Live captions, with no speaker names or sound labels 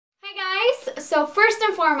So first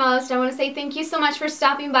and foremost, I want to say thank you so much for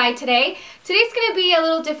stopping by today. Today's going to be a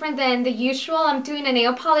little different than the usual. I'm doing a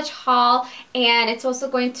nail polish haul, and it's also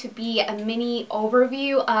going to be a mini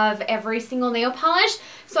overview of every single nail polish.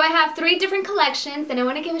 So I have 3 different collections, and I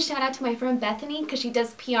want to give a shout out to my friend Bethany because she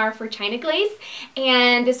does PR for China Glaze,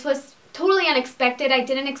 and this was totally unexpected. I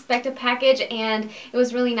didn't expect a package, and it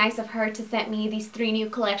was really nice of her to send me these 3 new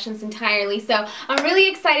collections entirely. So I'm really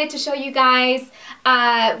excited to show you guys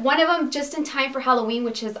one of them just in time for Halloween,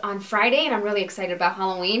 which is on Friday, and I'm really excited about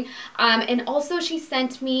Halloween. And also she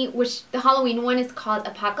sent me, which the Halloween one is called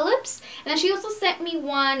Apocalypse, and then she also sent me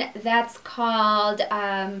one that's called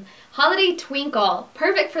Holiday Twinkle,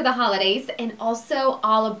 perfect for the holidays, and also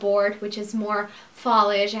All Aboard, which is more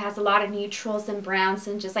fallish. It has a lot of neutrals and browns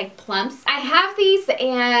and just like plumps. I have these,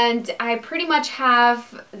 and I pretty much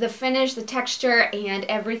have the finish, the texture, and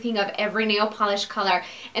everything of every nail polish color.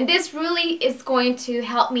 And this really is going to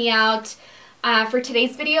help me out for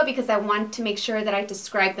today's video because I want to make sure that I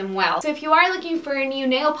describe them well. So if you are looking for new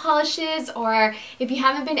nail polishes, or if you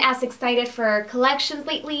haven't been as excited for collections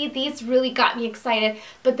lately, these really got me excited.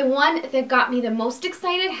 But the one that got me the most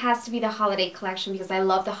excited has to be the holiday collection because I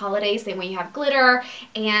love the holidays, and when you have glitter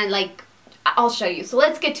and like, I'll show you. So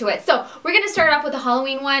let's get to it. So we're gonna start off with the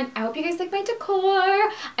Halloween one. I hope you guys like my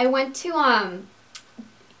decor. I went to I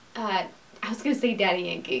was gonna say Daddy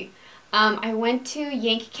Yankee. I went to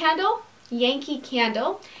Yankee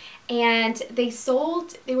Candle, and they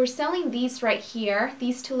were selling these right here,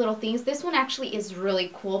 these 2 little things. This one actually is really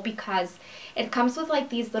cool because it comes with like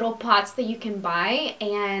these little pots that you can buy,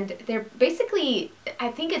 and they're basically, I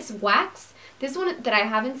think it's wax. This one that I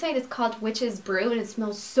have inside is called Witch's Brew, and it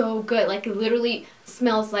smells so good. Like, it literally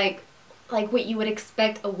smells like what you would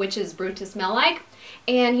expect a witch's brew to smell like.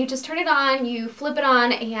 And you just turn it on, you flip it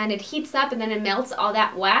on, and it heats up, and then it melts all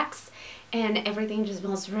that wax, and everything just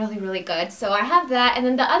smells really, really good. So I have that, and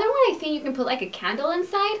then the other one, I think you can put like a candle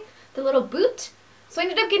inside, the little boot. So I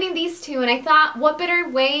ended up getting these 2, and I thought, what better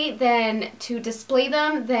way than to display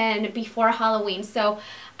them than before Halloween. So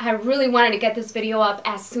I really wanted to get this video up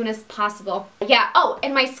as soon as possible. Yeah, oh,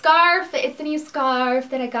 and my scarf, it's a new scarf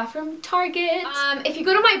that I got from Target. If you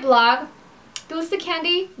go to my blog,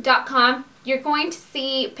 dulcecandy.com, you're going to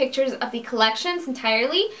see pictures of the collections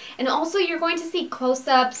entirely, and also you're going to see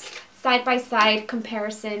close-ups, side-by-side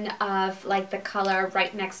comparison of like the color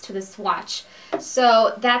right next to the swatch.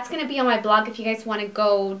 So that's going to be on my blog if you guys want to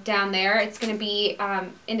go down there. It's going to be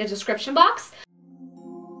in the description box.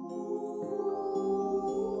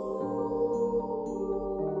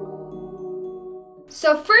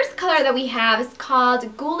 So first color that we have is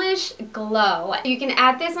called Ghoulish Glow. You can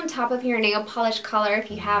add this on top of your nail polish color. If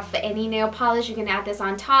you have any nail polish, you can add this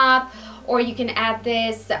on top, or you can add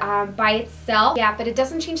this by itself. Yeah, but it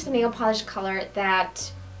doesn't change the nail polish color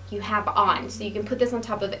that you have on. So you can put this on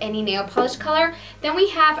top of any nail polish color. Then we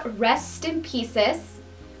have Rest in Pieces,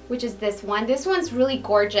 which is this one. This one's really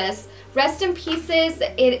gorgeous. Rest in Pieces,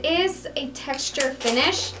 it is a texture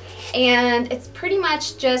finish, and it's pretty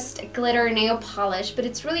much just glitter nail polish, but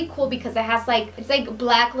it's really cool because it has like, it's like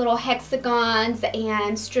black little hexagons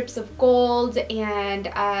and strips of gold and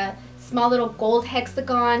small little gold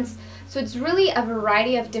hexagons. So it's really a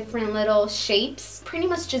variety of different little shapes, pretty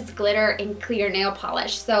much just glitter and clear nail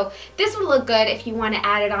polish. So this would look good if you want to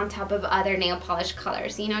add it on top of other nail polish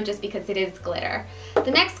colors, you know, just because it is glitter.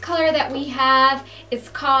 The next color that we have is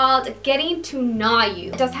called Getting to Know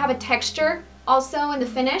You. It does have a texture also in the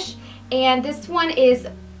finish, and this one is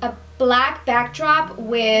a black backdrop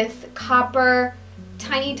with copper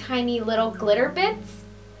tiny little glitter bits.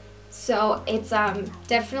 So it's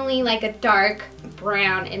definitely like a dark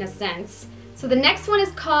brown in a sense. So the next one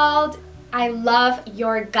is called I Love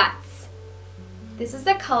Your Guts. This is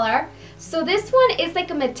the color. So this one is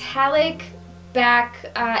like a metallic back,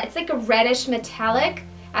 it's like a reddish metallic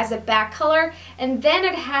as a back color, and then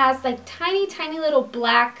it has like tiny little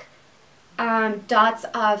black dots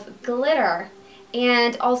of glitter.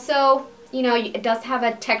 And also, you know, it does have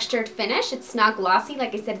a textured finish. It's not glossy.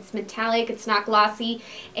 Like I said, it's metallic, it's not glossy,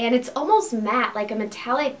 and it's almost matte, like a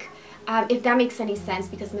metallic, if that makes any sense,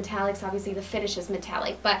 because metallics, obviously the finish is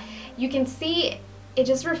metallic, but you can see it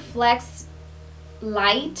just reflects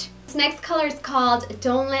light. This next color is called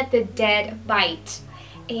Don't Let the Dead Bite.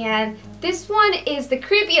 And this one is the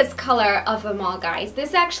creepiest color of them all, guys.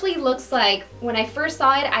 This actually looks like, when I first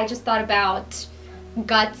saw it, I just thought about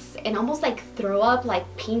guts and almost like throw up, like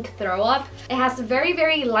pink throw up. It has a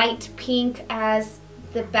very light pink as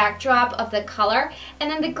the backdrop of the color, and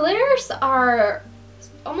then the glitters are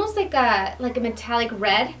almost like a metallic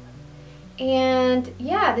red, And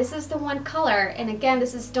yeah, this is the one color. And again,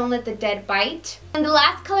 this is Don't Let the Dead Bite. And the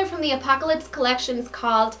last color from the Apocalypse collection is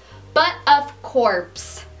called Butt of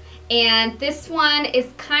Corpse. And this one is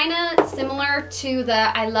kind of similar to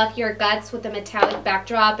the I Love Your Guts with the metallic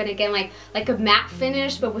backdrop, and again like a matte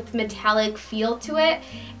finish but with metallic feel to it.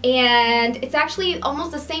 And it's actually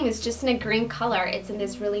almost the same, it's just in a green color. It's in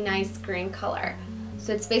this really nice green color.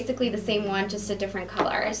 So it's basically the same one, just a different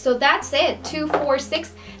color. So that's it, 2, 4,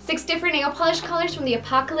 6 different nail polish colors from the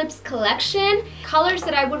Apocalypse collection. Colors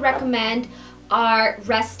that I would recommend are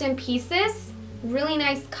Rest in Pieces. Really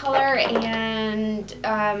nice color, and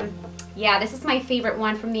yeah, this is my favorite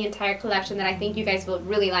one from the entire collection that I think you guys will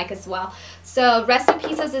really like as well. So Rest in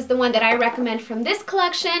Pieces is the one that I recommend from this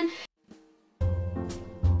collection.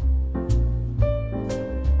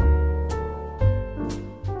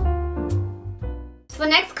 So the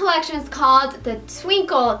next collection is called the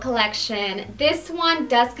Twinkle collection. This one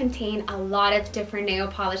does contain a lot of different nail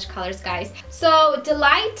polish colors, guys. So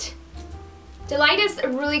Delight is a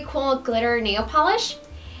really cool glitter nail polish,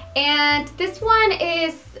 and this one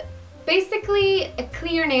is basically a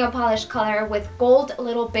clear nail polish color with gold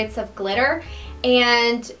little bits of glitter.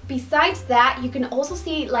 And besides that, you can also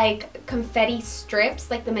see like confetti strips,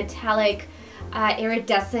 like the metallic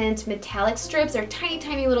iridescent metallic strips. There are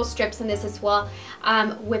tiny little strips in this as well,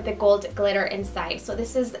 with the gold glitter inside. So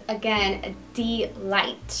this is again a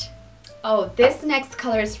Delight. Oh, this next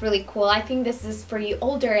color is really cool. I think this is for you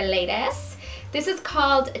older ladies. This is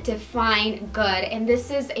called Define Good, and this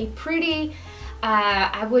is a pretty,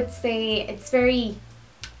 I would say it's very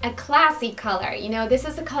a classy color. You know, this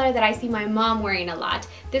is a color that I see my mom wearing a lot.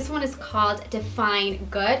 This one is called Define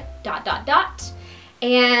Good, ...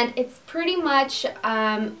 And it's pretty much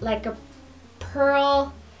like a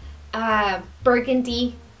pearl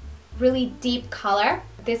burgundy, really deep color.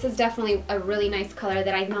 This is definitely a really nice color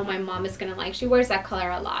that I know my mom is gonna like. She wears that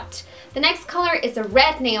color a lot. The next color is a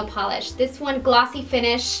red nail polish. This one glossy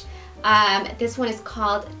finish. This one is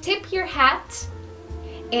called Tip Your Hat,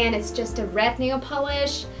 and it's just a red nail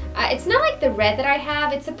polish. It's not like the red that I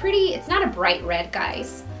have. It's not a bright red,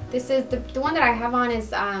 guys. This is the one that I have on is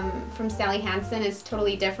from Sally Hansen, is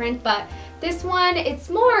totally different, but this one, it's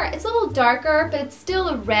a little darker, but it's still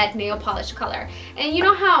a red nail polish color. And you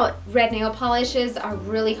know how red nail polishes are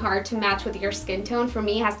really hard to match with your skin tone? For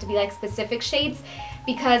me, it has to be like specific shades,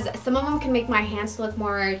 because some of them can make my hands look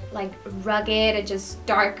more like rugged and just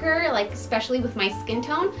darker, like especially with my skin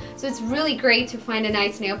tone. So it's really great to find a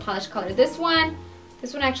nice nail polish color. This one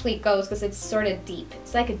actually goes because it's sort of deep.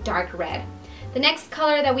 It's like a dark red. The next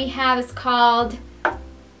color that we have is called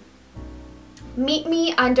Meet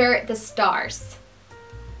Me Under the Stars.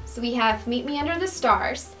 So we have Meet Me Under the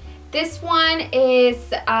Stars. This one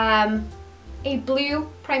is a blue,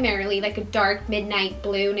 primarily like a dark midnight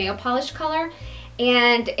blue nail polish color.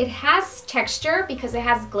 And it has texture because it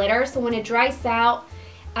has glitter, so when it dries out,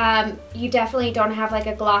 you definitely don't have like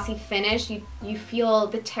a glossy finish. You feel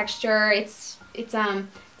the texture. It's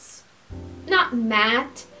not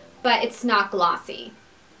matte, but it's not glossy.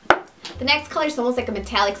 The next color is almost like a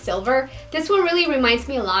metallic silver. This one really reminds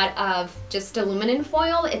me a lot of just aluminum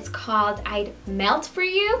foil. It's called I'd Melt For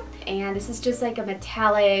You, and this is just like a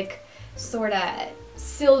metallic sort of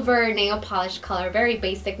silver nail polish color, very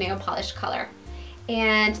basic nail polish color.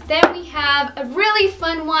 And then we have a really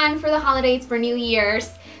fun one for the holidays, for New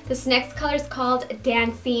Year's. This next color is called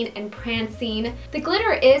Dancing and Prancing. The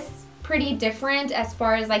glitter is pretty different as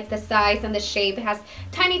far as like the size and the shape. It has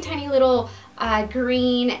tiny little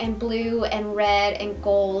green and blue and red and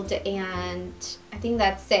gold, and I think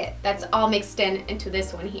that's it. That's all mixed into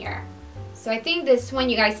this one here. So I think this one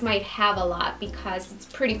you guys might have a lot because it's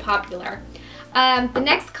pretty popular. The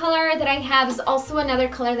next color that I have is also another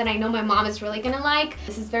color that I know my mom is really gonna like.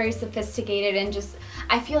 This is very sophisticated and just,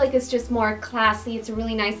 I feel like it's just more classy. It's a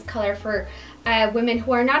really nice color for women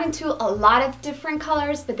who are not into a lot of different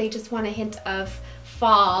colors, but they just want a hint of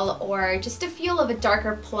fall or just a feel of a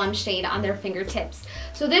darker plum shade on their fingertips.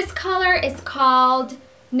 So this color is called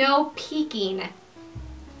No Peeking!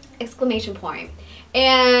 Exclamation point.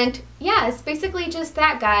 And yeah, it's basically just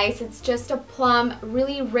that, guys. It's just a plum,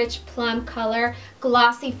 really rich plum color,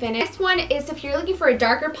 glossy finish. This one is, if you're looking for a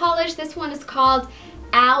darker polish, this one is called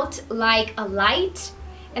Out Like a Light.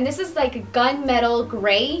 And this is like a gunmetal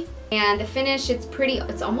gray. And the finish,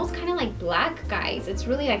 it's almost kind of like black, guys. It's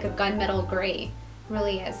really like a gunmetal gray. It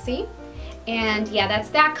really is, see? And yeah, that's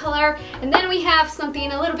that color. And then we have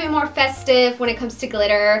something a little bit more festive when it comes to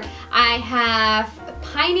glitter. I have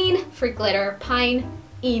Pining for Glitter. Pining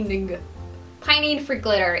for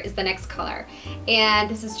Glitter is the next color. And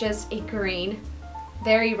this is just a green,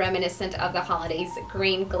 very reminiscent of the holidays,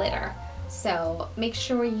 green glitter. So make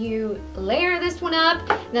sure you layer this one up.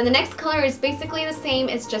 And then the next color is basically the same,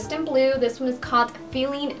 it's just in blue. This one is called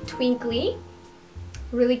Feeling Twinkly.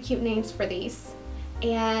 Really cute names for these.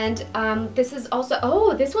 And this is also,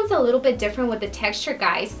 oh, this one's a little bit different with the texture,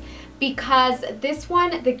 guys, because this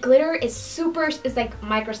one, the glitter is like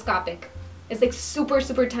microscopic. It's like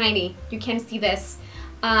super tiny. You can't see this.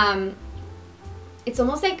 It's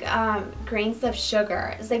almost like grains of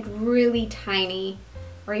sugar. It's like really tiny,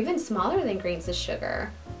 or even smaller than grains of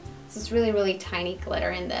sugar. It's this really tiny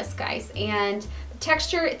glitter in this, guys. And the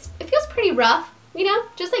texture, it feels pretty rough, you know,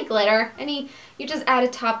 just like glitter. You just add a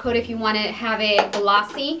top coat if you want to have it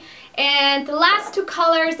glossy. And the last two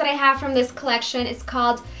colors that I have from this collection is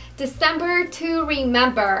called December to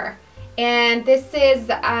Remember. And this is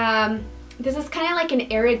kind of like an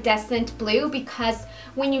iridescent blue, because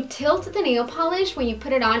when you tilt the nail polish, when you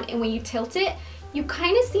put it on and when you tilt it, you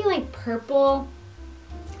kind of see like purple,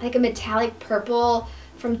 like a metallic purple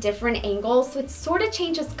from different angles. So it sort of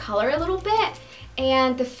changes color a little bit,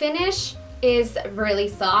 and the finish is really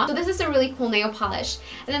soft. So this is a really cool nail polish.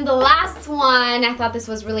 And then the last one, I thought this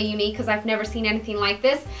was really unique because I've never seen anything like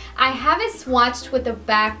this. I have it swatched with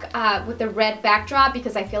the red backdrop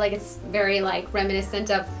because I feel like it's very like reminiscent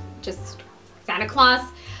of just Santa Claus.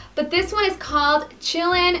 But this one is called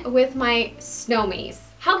Chillin' with My Snowmies.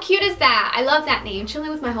 How cute is that? I love that name, Chillin'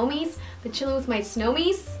 with My Homies, but Chillin' with My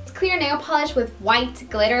Snowmies. It's clear nail polish with white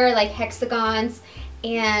glitter, like hexagons,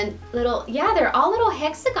 and little, yeah, they're all little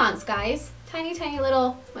hexagons, guys. Tiny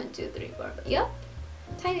little, 1, 2, 3, 4, yep.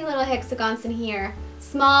 Tiny little hexagons in here.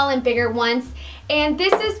 Small and bigger ones. And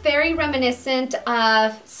this is very reminiscent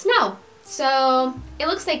of snow. So it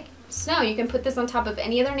looks like snow. You can put this on top of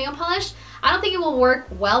any other nail polish. I don't think it will work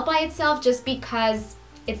well by itself just because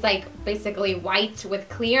it's like basically white with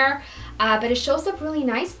clear, but it shows up really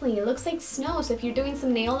nicely. It looks like snow. So if you're doing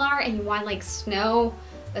some nail art and you want like snow,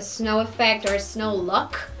 a snow effect or a snow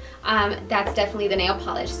look, that's definitely the nail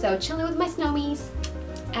polish. So Chilling with My Snowmies.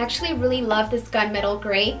 I actually really love this gunmetal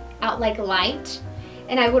gray, out like light.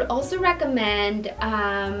 And I would also recommend,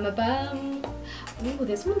 ooh,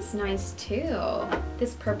 this one's nice too.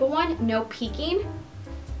 This purple one, No Peeking.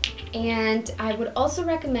 And I would also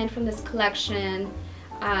recommend from this collection,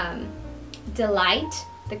 Delight,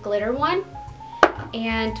 the glitter one.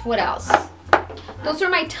 And what else? Those are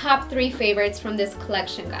my top 3 favorites from this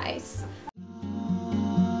collection, guys.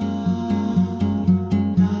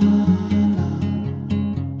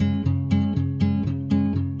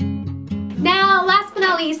 Now, last but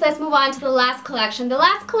not least, let's move on to the last collection. The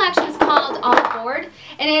last collection is called All Aboard,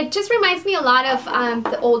 and it just reminds me a lot of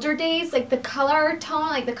the older days, like the color tone,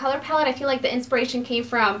 like the color palette. I feel like the inspiration came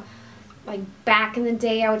from like back in the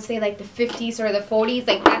day, I would say like the 50s or the 40s,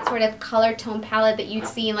 like that sort of color tone palette that you'd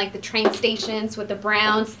see in like the train stations with the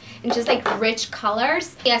browns and just like rich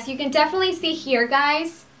colors. Yes, you can definitely see here,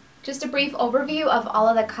 guys, just a brief overview of all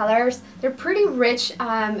of the colors. They're pretty rich,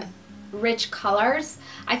 rich colors.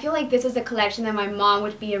 I feel like this is a collection that my mom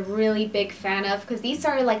would be a really big fan of because these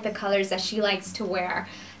are like the colors that she likes to wear.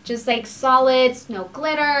 Just like solids, no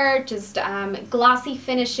glitter, just glossy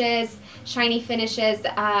finishes, shiny finishes,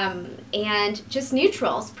 and just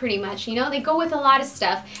neutrals pretty much, you know? They go with a lot of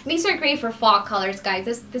stuff. And these are great for fall colors, guys.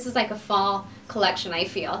 This is like a fall collection, I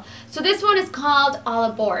feel. So this one is called All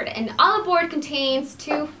Aboard, and All Aboard contains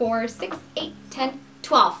 2, 4, 6, 8, 10,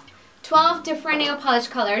 12. 12 different nail polish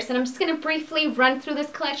colors, and I'm just going to briefly run through this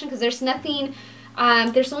collection because there's nothing,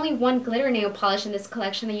 there's only one glitter nail polish in this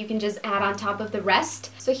collection that you can just add on top of the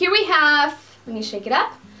rest. So here we have, let me shake it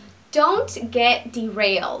up, Don't Get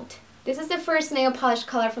Derailed. This is the first nail polish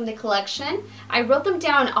color from the collection. I wrote them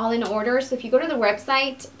down all in order, so if you go to the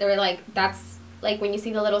website, they're like, that's like when you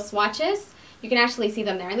see the little swatches, you can actually see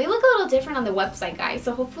them there. And they look a little different on the website, guys.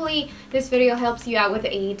 So hopefully this video helps you out with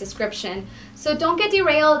a description. So Don't Get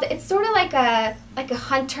Derailed, it's sort of like a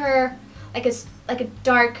hunter, like a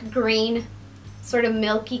dark green, sort of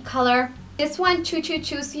milky color. This one, Choo Choo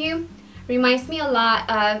Choose You, reminds me a lot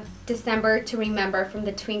of December to Remember from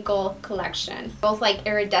the Twinkle collection. Both like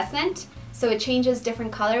iridescent, so it changes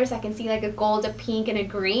different colors. I can see like a gold, a pink, and a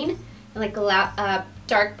green, and like a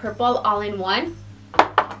dark purple all in one.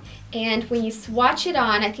 And when you swatch it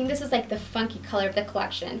on, I think this is like the funky color of the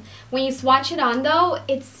collection. When you swatch it on though,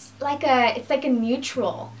 it's like a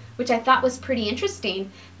neutral, which I thought was pretty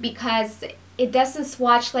interesting because it doesn't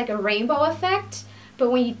swatch like a rainbow effect,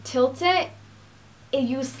 but when you tilt it,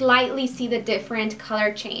 you slightly see the different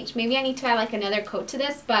color change. Maybe I need to add like another coat to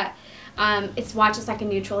this, but it swatches like a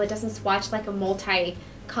neutral. It doesn't swatch like a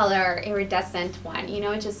multi-color iridescent one. You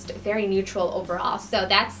know, it's just very neutral overall. So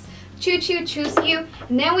that's Choo Choo Choose You.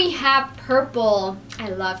 And then we have purple. I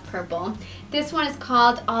love purple. This one is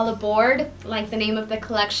called All Aboard, like the name of the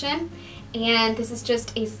collection. And this is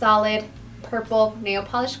just a solid purple nail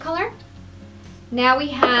polish color. Now we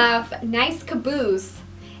have Nice Caboose.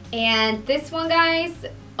 And this one, guys,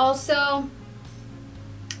 also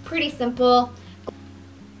pretty simple.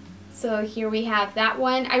 So here we have that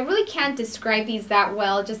one. I really can't describe these that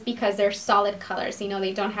well just because they're solid colors. You know,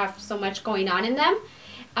 they don't have so much going on in them.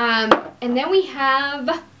 And then we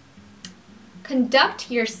have Conduct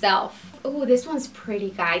Yourself. Oh, this one's pretty,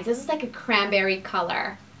 guys. This is like a cranberry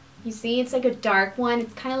color. You see, it's like a dark one.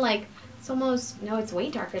 It's kind of like, it's almost, no, it's way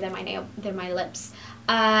darker than my lips.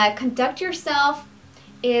 Conduct Yourself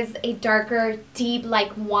is a darker, deep,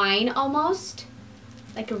 like wine almost.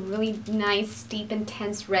 Like a really nice, deep,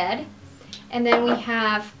 intense red. And then we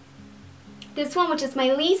have this one, which is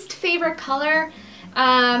my least favorite color.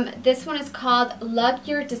 This one is called Lug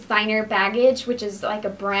Your Designer Baggage, which is like a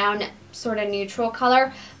brown sort of neutral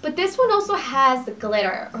color. But this one also has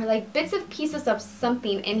glitter or like bits of pieces of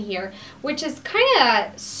something in here, which is kind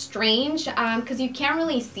of strange because you can't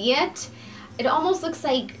really see it. It almost looks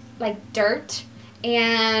like dirt.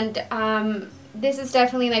 And this is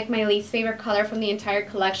definitely like my least favorite color from the entire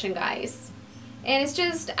collection, guys. And it's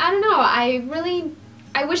just, I don't know,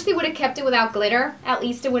 I wish they would have kept it without glitter. At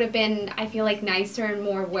least it would have been, I feel like, nicer and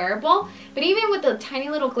more wearable. But even with the tiny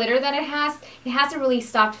little glitter that it has a really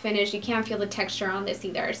soft finish. You can't feel the texture on this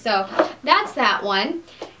either. So that's that one.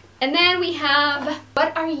 And then we have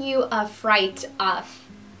What Are You Afraid Of?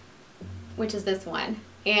 Which is this one.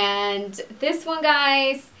 And this one,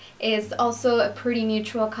 guys, is also a pretty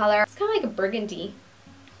neutral color. It's kind of like a burgundy.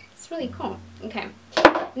 It's really cool. Okay.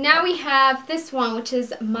 Now we have this one, which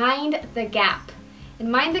is Mind the Gap.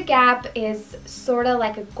 And Mind the Gap is sort of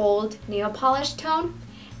like a gold nail polish tone.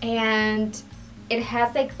 And it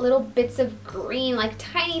has like little bits of green, like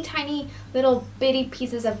tiny, tiny little bitty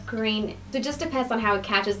pieces of green. So it just depends on how it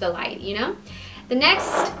catches the light, you know? The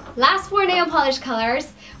last four nail polish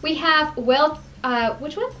colors, we have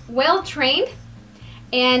which one? Well Trained.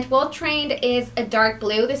 And Well Trained is a dark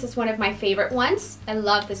blue. This is one of my favorite ones. I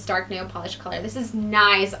love this dark nail polish color. This is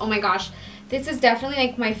nice. Oh my gosh. This is definitely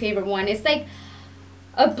like my favorite one. It's like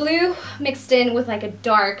a blue mixed in with like a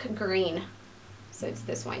dark green. So it's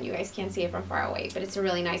this one. You guys can't see it from far away, but it's a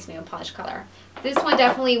really nice nail polish color. This one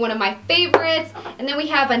definitely one of my favorites. And then we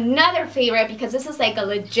have another favorite because this is like a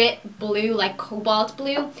legit blue, like cobalt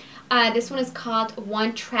blue. This one is called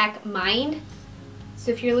One Track Mind. So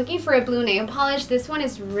if you're looking for a blue nail polish, this one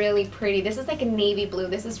is really pretty. This is like a navy blue.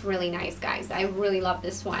 This is really nice, guys. I really love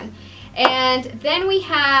this one. And then we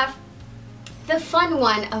have the fun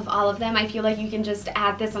one of all of them. I feel like you can just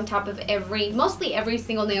add this on top of mostly every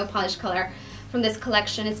single nail polish color from this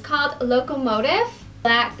collection. It's called Locomotive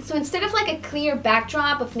Black. So instead of like a clear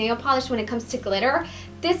backdrop of nail polish when it comes to glitter,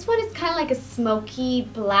 this one is kind of like a smoky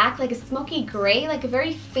black, like a smoky gray, like a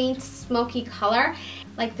very faint smoky color,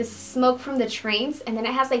 like the smoke from the trains. And then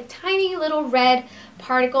it has like tiny little red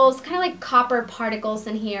particles, kind of like copper particles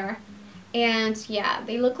in here. And yeah,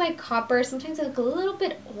 they look like copper. Sometimes they look a little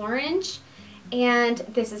bit orange. And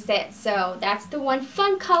this is it. So that's the one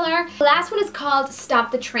fun color. The last one is called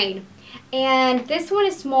Stop the Train. And this one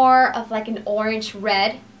is more of like an orange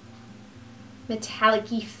red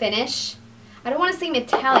metallic-y finish. I don't want to say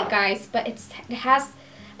metallic, guys, but it has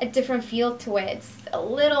a different feel to it. It's a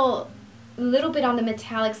little bit on the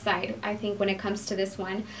metallic side, I think, when it comes to this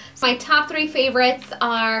one. So my top three favorites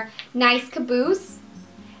are Nice Caboose,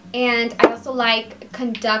 and I also like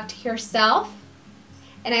Conduct Yourself,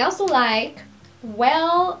 and I also like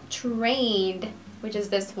Well Trained, which is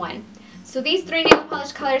this one. So these three nail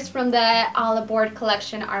polish colors from the All Aboard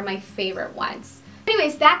collection are my favorite ones.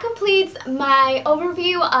 Anyways, that completes my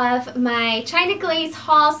overview of my China Glaze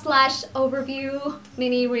haul / overview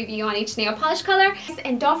mini review on each nail polish color.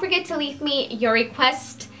 And don't forget to leave me your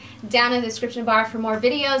request down in the description bar for more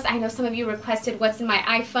videos. I know some of you requested what's in my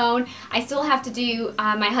iPhone. I still have to do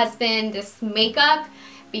my husband's makeup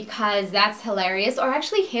because that's hilarious, or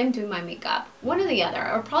actually him doing my makeup. One or the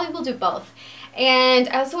other, or probably we'll do both. And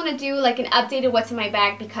I also want to do like an updated what's in my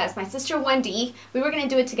bag because my sister Wendy, we were going to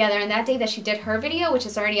do it together, and that day that she did her video, which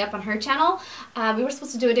is already up on her channel, we were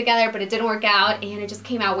supposed to do it together, but it didn't work out and it just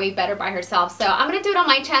came out way better by herself. So I'm going to do it on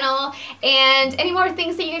my channel, and any more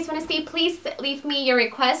things that you guys want to see, please leave me your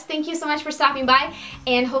requests. Thank you so much for stopping by,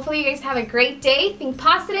 and hopefully you guys have a great day. Think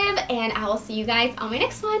positive, and I will see you guys on my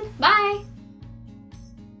next one. Bye!